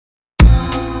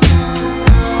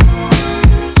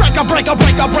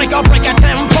break a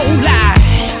tenfold lie.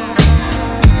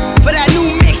 For that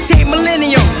new mixtape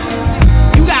Millennium,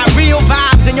 you got real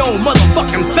vibes in your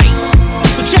motherfucking face.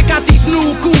 So check out these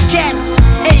new cool cats.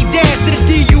 A dance to the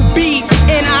D-U-B,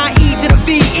 N-I-E to the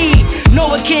V-E.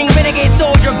 Noah King, Renegade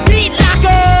Soldier, Beat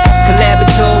Locker.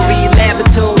 Laboratory,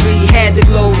 had the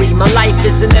glory. My life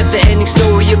is a never-ending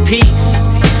story of peace.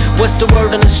 What's the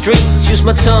word on the streets? Use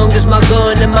my tongue as my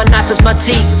gun and my knife as my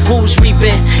teeth. Who's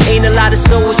reaping? Ain't a lot of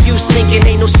souls, you sinking.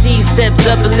 Ain't no seeds except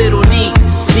up a little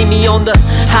knees. See me on the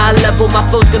high level, my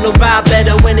flow's gonna ride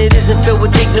better when it isn't filled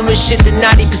with ignorant shit that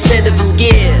 90% of them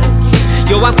give.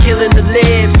 Yo, I'm killing to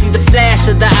live. See the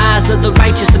flash of the eyes of the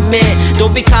righteous admit.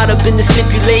 Don't be caught up in the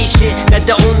stipulation that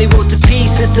the only road to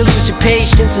peace is to lose your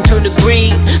patience and turn to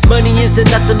greed. Money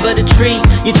isn't nothing but a treat.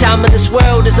 Your time in this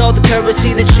world is all the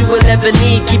currency that you will ever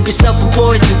need. Keep yourself from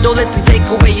poison, don't let them take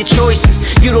away your choices.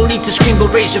 You don't need to scream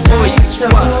but raise your voices.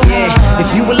 Yeah,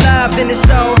 if you alive then it's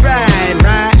alright,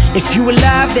 right? If you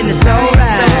alive then it's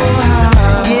alright.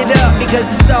 Get up because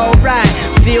it's alright.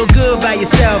 Feel good by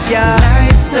yourself, y'all.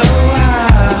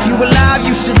 If you alive,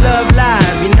 you should love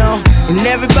life, you know. And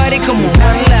everybody come on,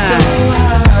 one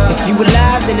life. If you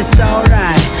alive, then it's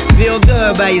alright. Feel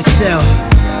good by yourself.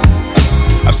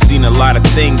 I've seen a lot of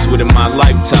things within my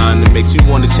lifetime that makes me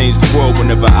want to change the world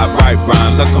whenever I write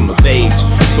rhymes. I come of age,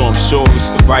 so I'm sure it's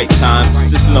the right time.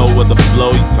 There's no other flow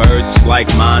you've heard just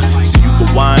like mine. So you can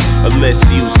whine, or let's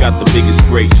see who's got the biggest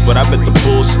grapes. But I bet the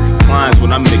bullshit declines when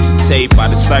I mix a tape. I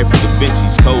decipher Da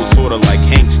Vinci's code, sorta like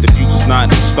Hanks. If you just not in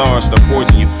the stars, start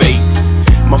forging your fate.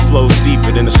 My flow's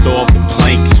deeper than a store for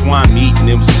planks. Why I'm eating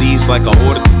them seeds like I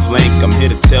ordered the flank. I'm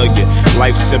here to tell you,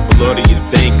 life's simpler than you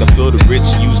think. I feel the rich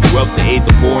use the wealth to aid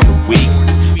the poor and the weak.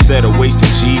 Instead of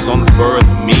wasting cheese on the fur of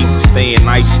the meat, staying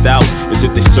iced out as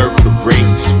if they circle the ring.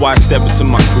 That's why I step into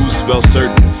my crew, spell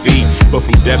certain defeat. But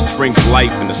from death springs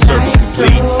life and the circle's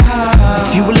complete.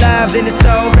 If you alive, then it's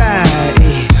alright.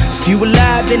 If you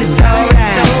alive, then it's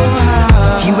alright.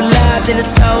 If you alive, then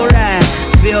it's alright.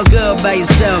 Feel good by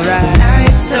yourself, right?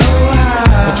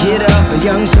 Get up,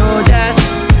 young soldiers.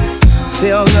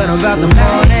 Feel good about the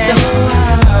morning.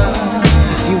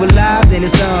 If you alive, then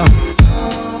it's on.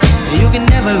 You can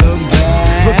never look back.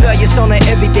 Rebellious on an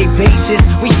everyday basis.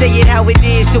 We say it how it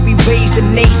is till we raise the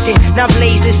nation. Now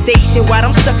blaze the station while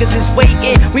them suckers is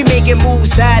waiting. We making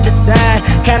moves side to side,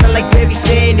 kinda like Barry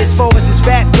Sanders. As far as this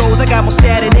rap goes, I got more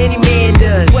style than any man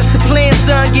does. What's the plan,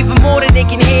 son? Give them more than they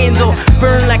can handle.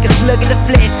 Burn like a slug in the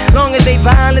flesh. Long as they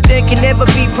violent, there can never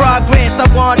be progress. I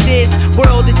want this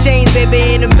world to change,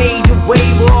 baby, in a major way.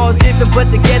 We're all different, but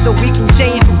together we can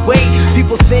change the way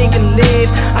people think and live.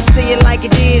 I say it like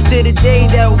it is to the day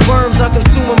that worms are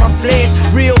consuming my flesh.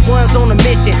 Real ones on a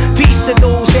mission. Peace to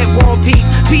those that want peace.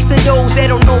 Peace to those that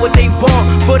don't know what they want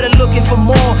but are looking for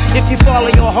more. If you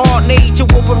follow your heart, nature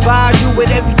will provide you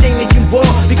with everything that you want.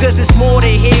 Because there's more to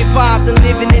hip-hop than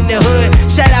living in the hood.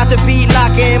 Shout out to Beat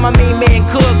Locker and my main man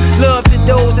Cook. Love to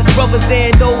those that's brothers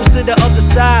and those to the other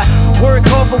side. Work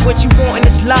hard for what you want in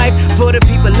this life. For the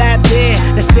people out there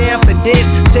that stand for this,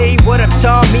 say what up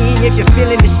to me if you're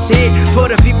feeling this shit. For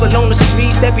the people on the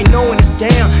streets that be knowing it's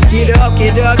down. Get up,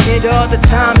 get up, get up, the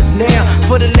time is now.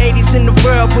 For the ladies in the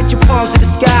world, put your palms to the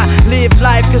sky. Live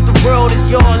life cause the world is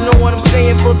yours, know what I'm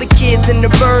saying? For the kids in the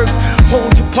burbs,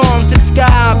 hold your palms to the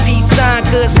sky. Peace sign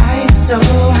cause life's so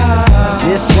hard.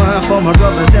 This one for my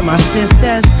brothers and my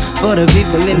sisters. For the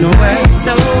people in the world,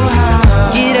 so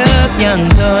hard. Get up, young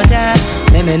soldier,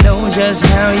 let me know just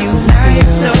how you feel.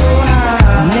 So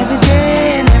hard. Every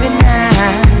day and every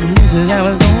night, this is how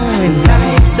it's going.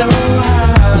 Life's so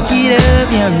hard. Get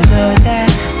up, young soldier,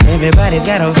 everybody's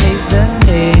gotta face the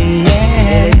day,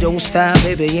 yeah. And don't stop,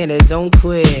 baby, and don't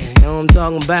quit. Know what I'm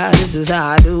talking about, this is how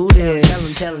I do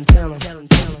this. Tell 'em.